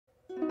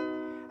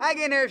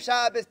Again, Erev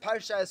Shabbos,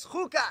 Parshas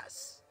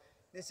Chukas.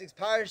 This is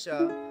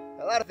Parsha.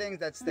 A lot of things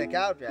that stick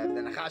out. We have the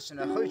Nachash and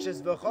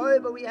Achushas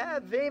V'choy, but we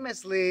have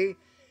famously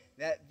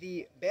that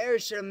the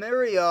Beresha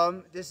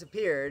Miriam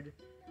disappeared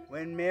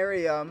when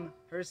Miriam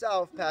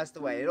herself passed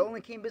away. It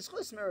only came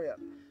b'schus Miriam.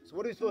 So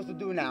what are we supposed to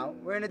do now?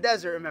 We're in a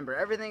desert, remember.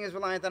 Everything is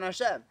reliant on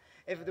Hashem.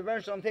 If the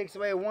Rebbe Shalom takes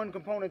away one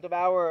component of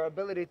our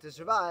ability to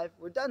survive,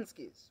 we're done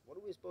skis. What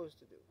are we supposed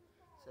to do?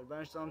 So the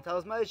Rebbe Shalom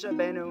tells Moshe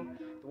Rabbeinu,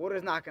 the water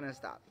is not going to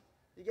stop.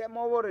 You get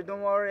more water,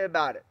 don't worry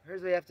about it.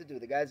 Here's what you have to do.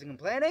 The guys are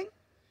complaining.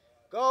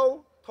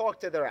 Go talk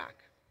to the rock.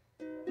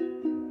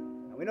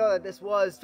 Now we know that this was